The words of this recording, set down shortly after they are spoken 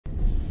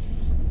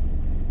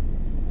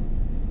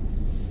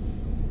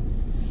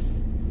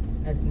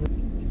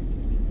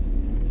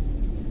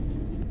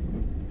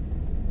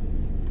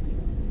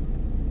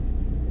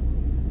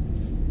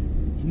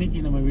இன்னைக்கு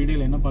நம்ம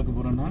வீடியோல என்ன பார்க்க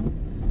போறோம்னா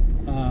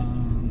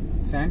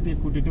சாண்டியை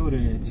கூட்டிட்டு ஒரு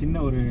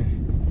சின்ன ஒரு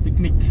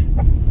பிக்னிக்.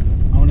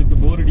 அவனுக்கு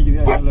போர் அடிக்குது,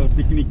 அதனால ஒரு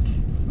பிக்னிக்.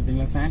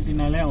 பார்த்தீங்களா,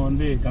 சாண்டினாலே அவன்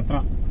வந்து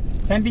கத்துறான்.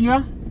 சாண்டிங்க வா,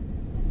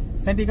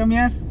 சாண்டி கம்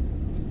ஹியர்,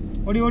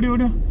 ஓடி ஓடி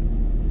ஓடி.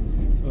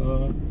 ஸோ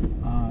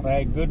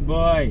ரைட், குட்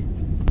பாய்.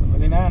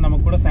 பார்த்தீங்கன்னா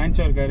நம்ம கூட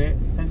சான்சோ இருக்காரு.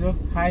 Sancho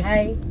hi.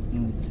 ஹாய்.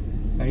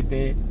 ரைட்டு.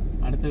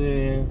 அடுத்தது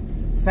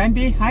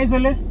சாண்டி ஹாய்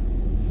சொல்லு.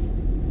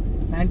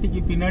 சாண்டிக்கு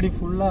பின்னாடி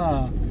ஃபுல்லா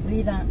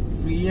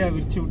ஃப்ரீயா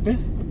விரிச்சு விட்டு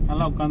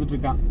நல்லா உட்காந்துட்டு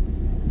இருக்கான்.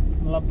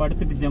 நல்லா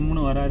படுத்துட்டு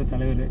ஜம்முன்னு வராரு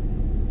தலைவர்.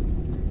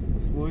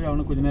 போய்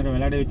அவனுக்கு கொஞ்ச நேரம்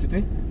விளையாட வச்சுட்டு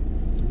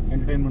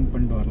என்டர்டைன்மெண்ட்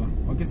பண்ணிட்டு வரலாம்.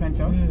 Okay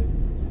Sancho,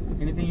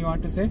 anything you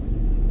want to say?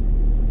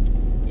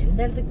 எந்த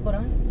இடத்துக்கு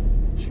போறான்?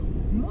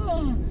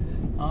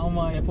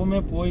 ஆமா, எப்பவுமே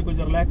போய்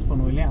கொஞ்சம் ரிலாக்ஸ்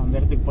பண்ணுவோம் இல்லையா, அந்த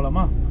இடத்துக்கு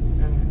போலாமா?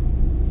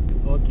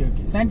 Okay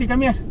okay. Chandy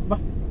come here, பா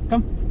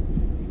கம்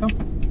கம்.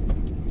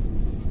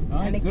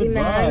 அன்னைக்கு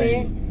நானே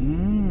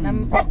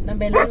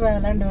நம்ம எல்லாரும்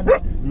விளையாண்டு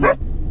வந்தோம்.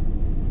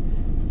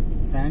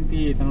 சாண்டி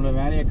தன்னோட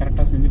வேலையை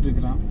கரெக்டா செஞ்சுட்டு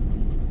இருக்கிறான்.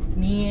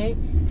 நீயே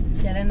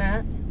சரணா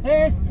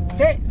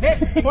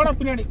போட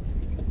பின்னாடி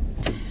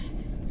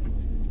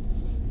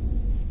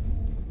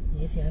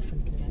ஏசி ஆஃப்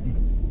பண்ணிட்டீங்க.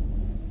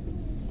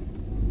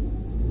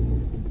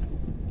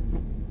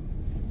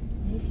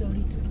 ஏசி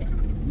ஓடிட்டு இருக்கேன்.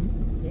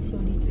 ஏசி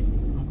ஓடிட்டு இருக்கு.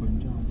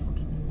 கொஞ்சம்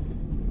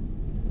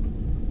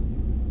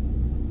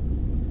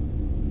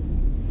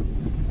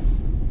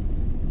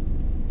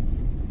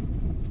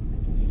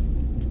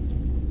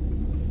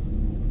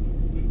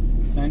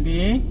சாண்டி,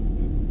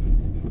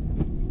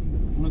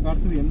 உனக்கு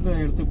அடுத்தது எந்த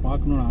இடத்துக்கு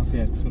பார்க்கணும்னு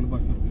ஆசையா இருக்கு சொல்லு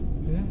பார்க்கலாம்.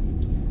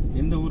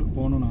 எந்த ஊருக்கு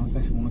போகணும்னு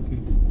ஆசை உனக்கு?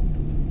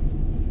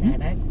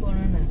 லடாக்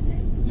போகணும்னு ஆசை.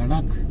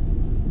 லடாக்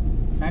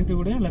சாண்டி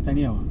கூட இல்ல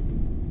தனியாவா?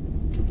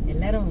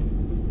 எல்லாரும்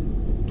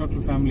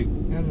டோட்டல் ஃபேமிலி.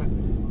 ஆமா.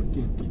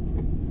 Okay okay.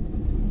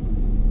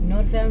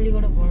 இன்னொரு ஃபேமிலி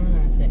கூட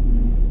போகணும்னு ஆசை.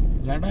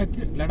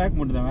 லடாக்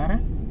மட்டும் தான், வேற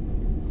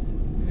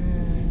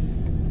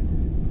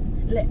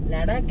இல்ல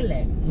லடாக் இல்ல,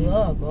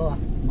 கோவா.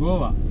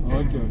 கோவா.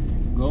 Okay okay.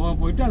 கோவா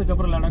போயிட்டு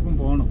அதுக்கப்புறம்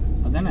லடாக்கும் போகணும்,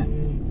 அதானே?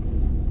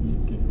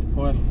 ஓகே,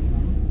 போயிடலாம்.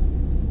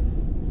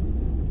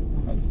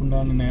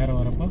 அதுக்குண்டான நேரம்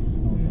வரப்போ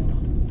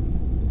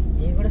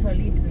நீ கூட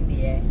சொல்லிட்டு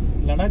இருந்தியே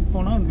லடாக்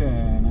போனா அங்க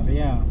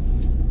நிறைய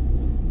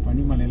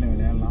பனிமலையில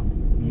விளையாடலாம்.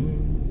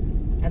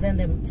 அது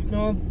அந்த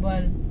ஸ்னோ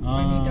பால்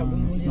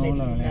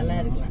நல்லா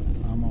இருக்கலாம்.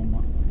 ஆமா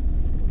ஆமா,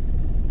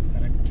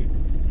 கரெக்ட்.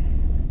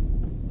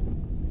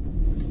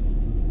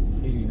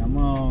 சரி,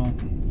 நம்ம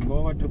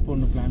கோவா ட்ரிப்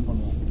ஒன்று பிளான்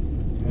பண்ணுவோம்,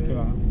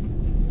 ஓகேவா?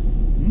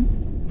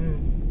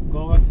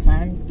 கோவா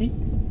சாண்டி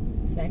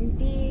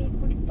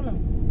கூட்டிட்டு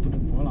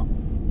போலாம்.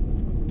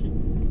 ஓகே.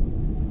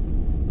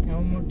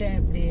 அவன் மட்டும்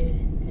எப்படி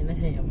என்ன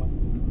செய்யாமா?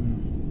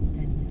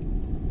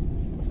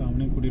 ஸோ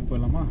அவனையும் கூட்டிட்டு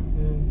போகலாமா?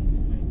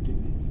 ரைட்டு.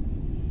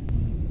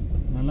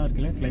 நல்லா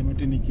இருக்குல்ல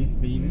கிளைமேட் இன்னைக்கு,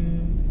 வெயில்.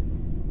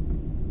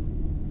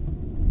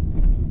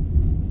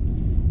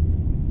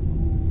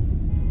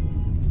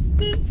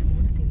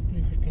 திருப்பி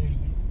வச்சிருக்கேன்.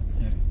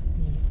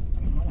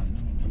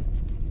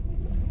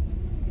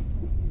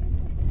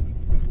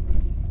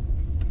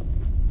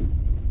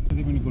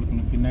 இது பண்ணி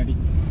கொடுக்கணும் பின்னாடி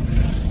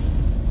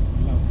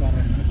நல்லா உட்கார.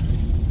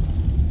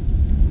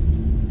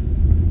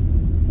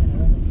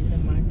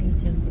 மாட்டி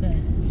வச்சது கூட.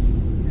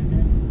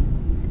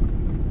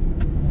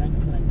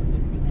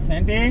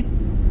 சாண்டி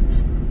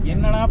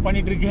என்னடா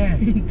பண்ணிட்டு இருக்க?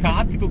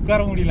 காத்துக்கு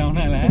உட்கார முடியல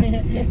அவனால.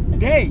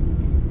 டேய்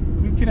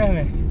குச்சிடாத.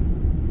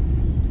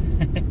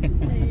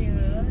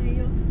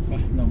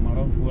 இந்த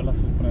மரம் பூவெல்லாம்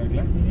சூப்பரா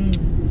இருக்குல்ல,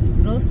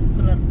 ரோஸ்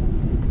கலர்.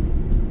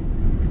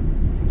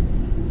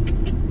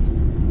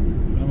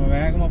 நம்ம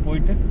வேகமா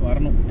போயிட்டு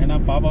வரணும், ஏன்னா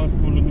பாப்பாவை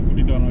ஸ்கூல்ல இருந்து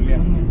கூட்டிட்டு வரணும் இல்லையா?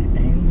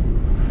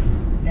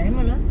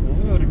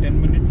 ஒரு 10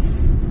 minutes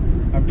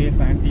அப்படியே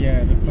சாண்டியை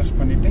ரிஃப்ரெஷ்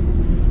பண்ணிட்டு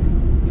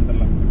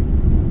வந்துடலாம்.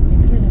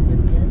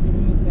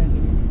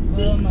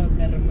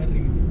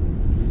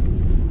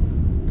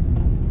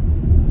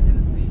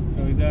 ஸோ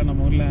இதான்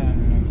நம்ம ஊர்ல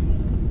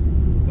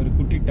ஒரு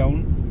குட்டி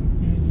டவுன்,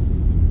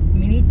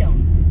 மினி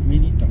டவுன்.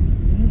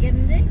 இங்க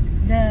இருந்து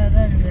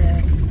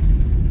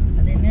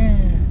அது என்ன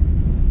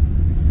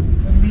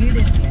ஒரு வீடு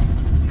இருக்கு,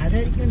 அது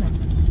வரைக்கும் தான்.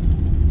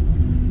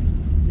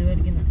 இது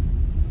வரைக்கும் தான்.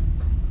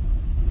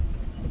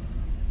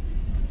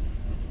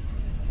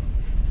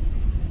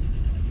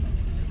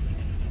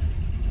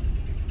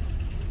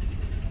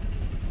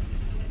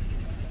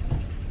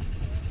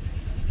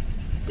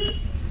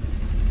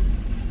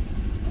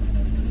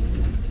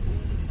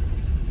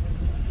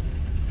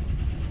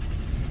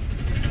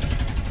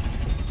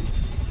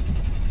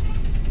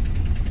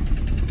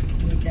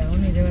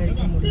 டவுன் இது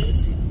வரைக்கும்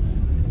முடிஞ்சிருச்சு.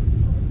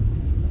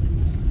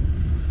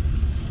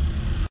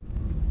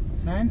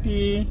 சாண்டி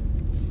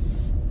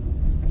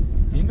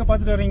எங்க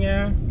பாத்துட்டு வர்றீங்க?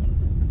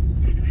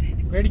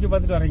 வேடிக்கை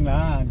பார்த்துட்டு வர்றீங்களா?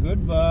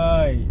 குட்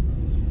பாய்.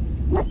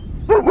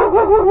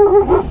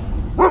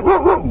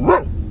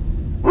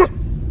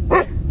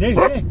 டேய்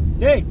டேய்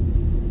டேய்,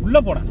 உள்ள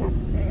போடா,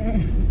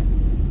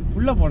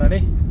 உள்ள போடா.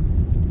 டேய்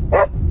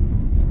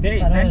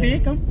டேய் Chandy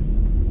come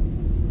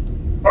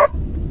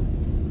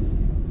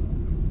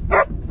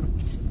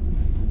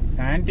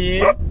Chandy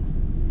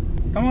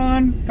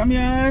come on come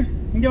here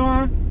இங்க வா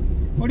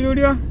ஓடி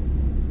ஓடி வா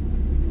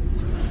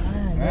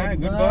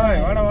குட் பாய்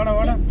வாடா வாடா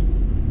வாடா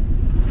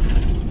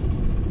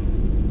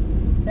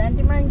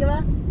சாண்டிமா இங்க வா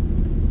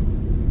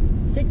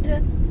சிட்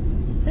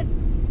சிட்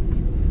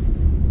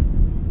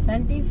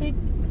சாண்டி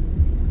சிட்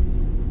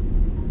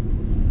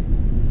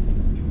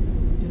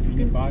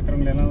இங்க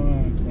பாக்குறவங்க எல்லாம்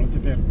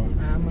குறைச்சிட்டே இருப்பான்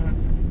ஆமா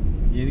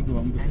எதுக்கு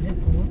வம்பு அது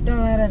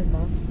கூட்டம் வேற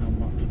இருக்கும்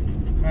ஆமா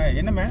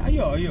என்ன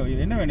ஐயோ ஐயோ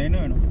என்ன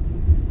வேணும்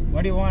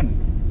வாட் யூ வாண்ட்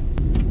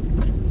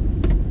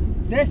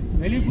டேய்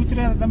வெளிய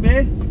குச்சிராத தம்பி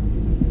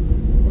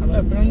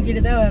அப்புறம்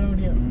தூங்கிட்டு தான் வர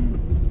முடியும்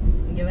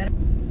இங்க வேற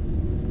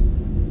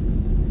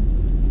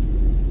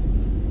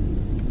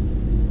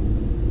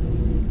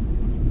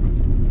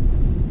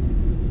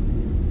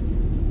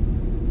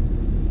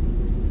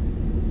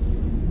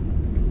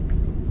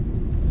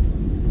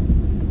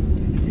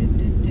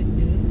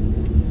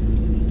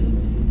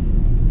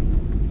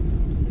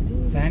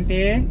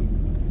சாண்டி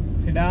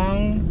sit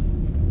down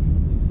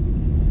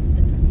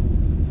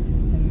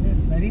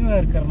சரிவா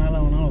இருக்கறனால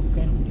அவனால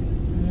உட்கார முடியல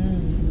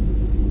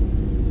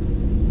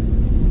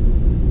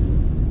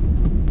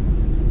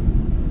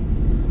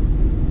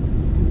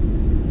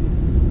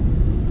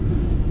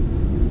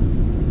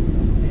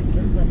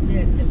பெட்ரோல் ஃபர்ஸ்ட்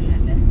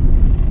அடிச்சிரலாம்ல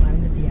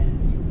மறந்துட்டியா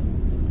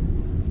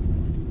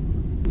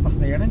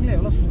அந்த இடங்களே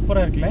எவ்வளவு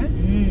சூப்பரா இருக்குல்ல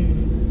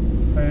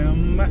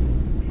செம்ம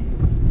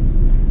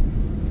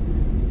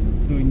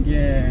ஸோ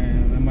இங்கே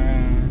நம்ம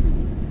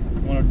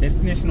நம்மளோட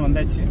டெஸ்டினேஷன்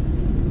வந்தாச்சு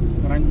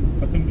ஒரு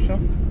 10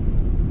 நிமிஷம்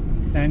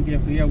சாண்டியை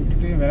ஃப்ரீயாக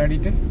விட்டுட்டு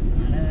விளையாடிட்டு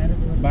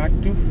பேக்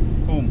டு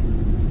ஹோம்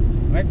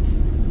ரைட்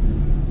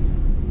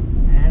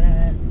மழை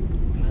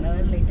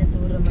வேற லைட்டாக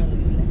தூர மாதிரி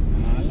இருக்குல்ல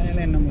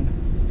மழையில என்ன பண்ண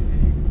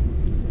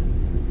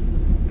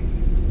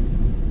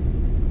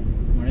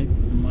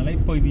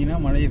மலைப்பகுதினா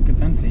மழை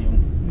இருக்கத்தான் செய்யும்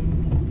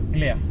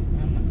இல்லையா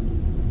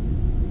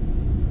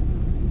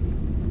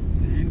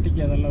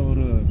சாண்டிக்கு அதெல்லாம்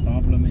ஒரு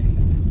ப்ராப்ளமே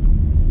இல்லை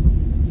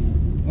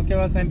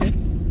ஓகேவா சாண்டி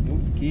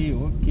ஓகே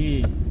ஓகே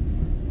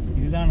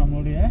இதுதான்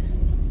நம்மளுடைய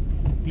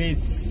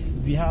பிளேஸ்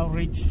வி ஹாவ்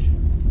ரீச்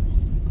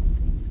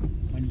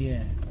வண்டியை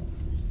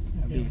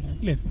அப்படியே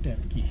லெஃப்ட்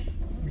இறக்கி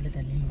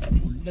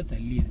உள்ள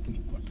தள்ளி இருக்கு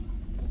நிப்பாட்டணும்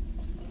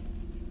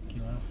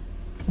ஓகேவா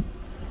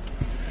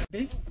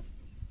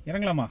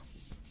இறங்கலாமா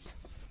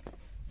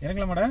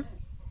இறங்கலாமாடா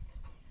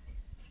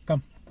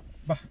கம்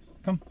பா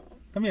கம்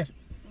கம்மியார்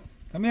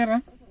கம்மியாரா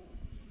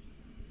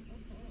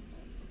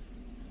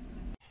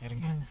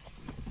இறங்க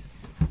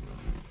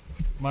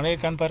மழை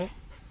இருக்கான்னு பாரு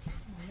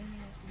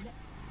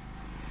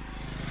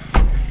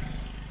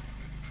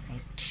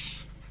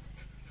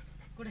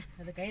கூட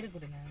அது கயிறு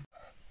கொடுங்க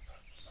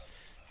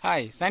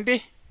ஹாய் சாண்டி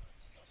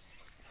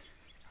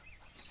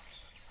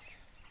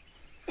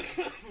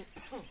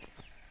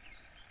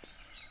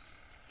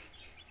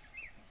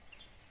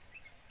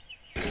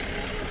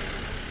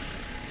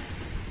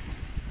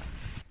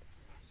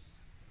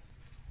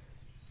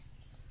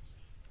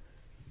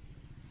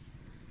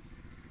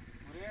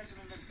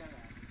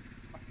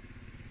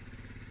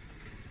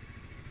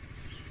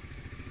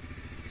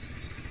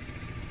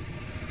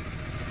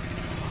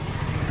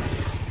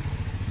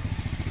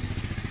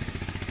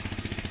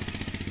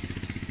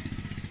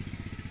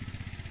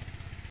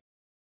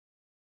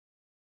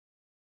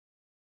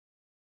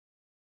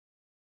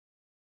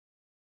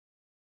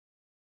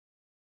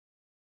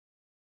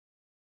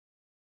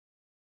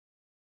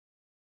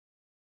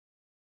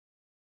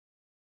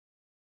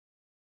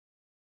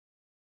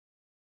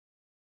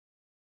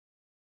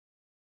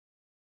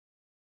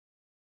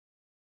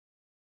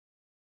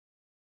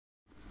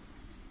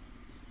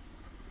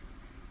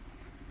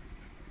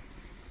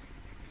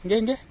இங்கே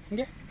இங்கே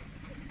இங்கே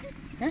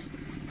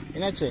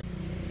என்னாச்சு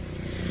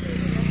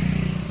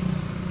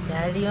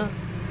டேடியும்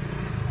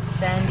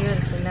சாண்டியும்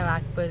ஒரு சின்ன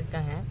வாக்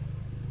போயிருக்காங்க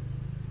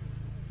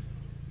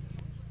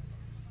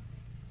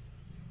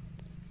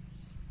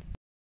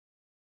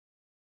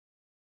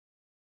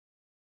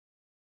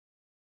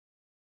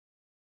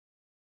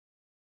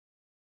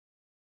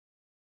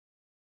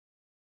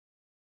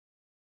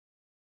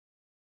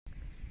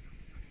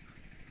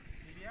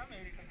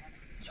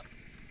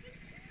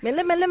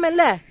மெல்ல மெல்ல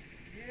மெல்ல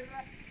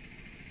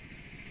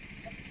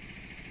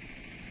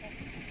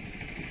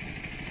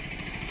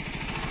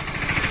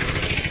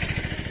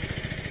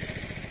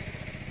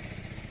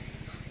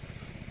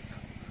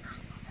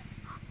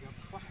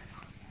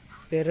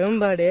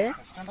பெரும்பாடு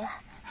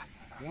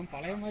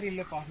பழைய மாதிரி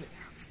இல்ல பாரு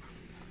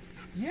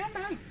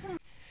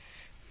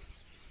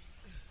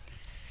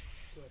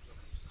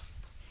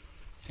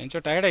செஞ்சோ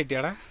டயர்ட்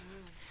ஆயிட்டியாடா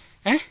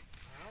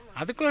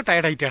அதுக்குள்ள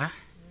டயர்ட் ஆயிட்டியாடா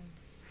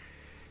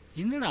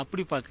என்னடா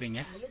அப்படி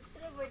பாக்குறீங்க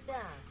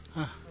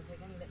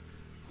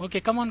ஓகே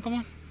கமான்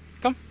கமான்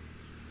கம்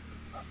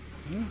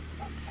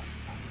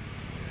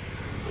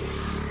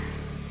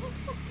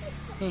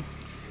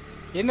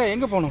என்ன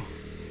எங்க போகணும்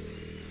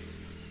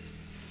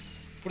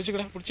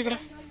பிடிச்சிக்கடா பிடிச்சிக்கடா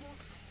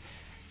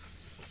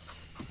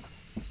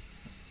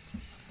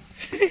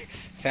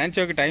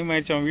சான்சோக்கு டைம்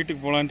ஆயிடுச்சு அவன்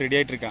வீட்டுக்கு போகலான்னு ரெடி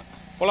ஆகிட்டு இருக்கான்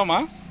போலாமா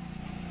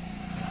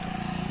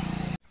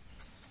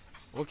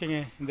ஓகேங்க,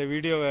 இந்த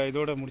வீடியோவை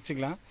இதோட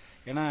முடிச்சுக்கலாம்.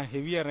 ஏன்னா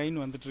ஹெவியாக ரெயின்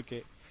வந்துட்டுருக்கு.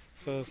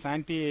 ஸோ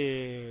சாண்டி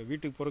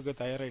வீட்டுக்கு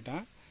போகிறதுக்கு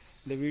தயாராகிட்டான்.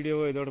 இந்த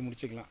வீடியோவை இதோட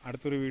முடிச்சுக்கலாம்.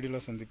 அடுத்த ஒரு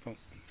வீடியோவில் சந்திப்போம்.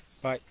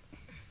 பாய்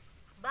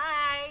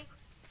பாய்,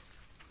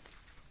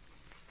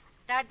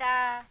 டாடா.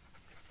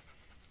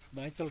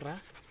 பாய்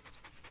சொல்கிறேன்.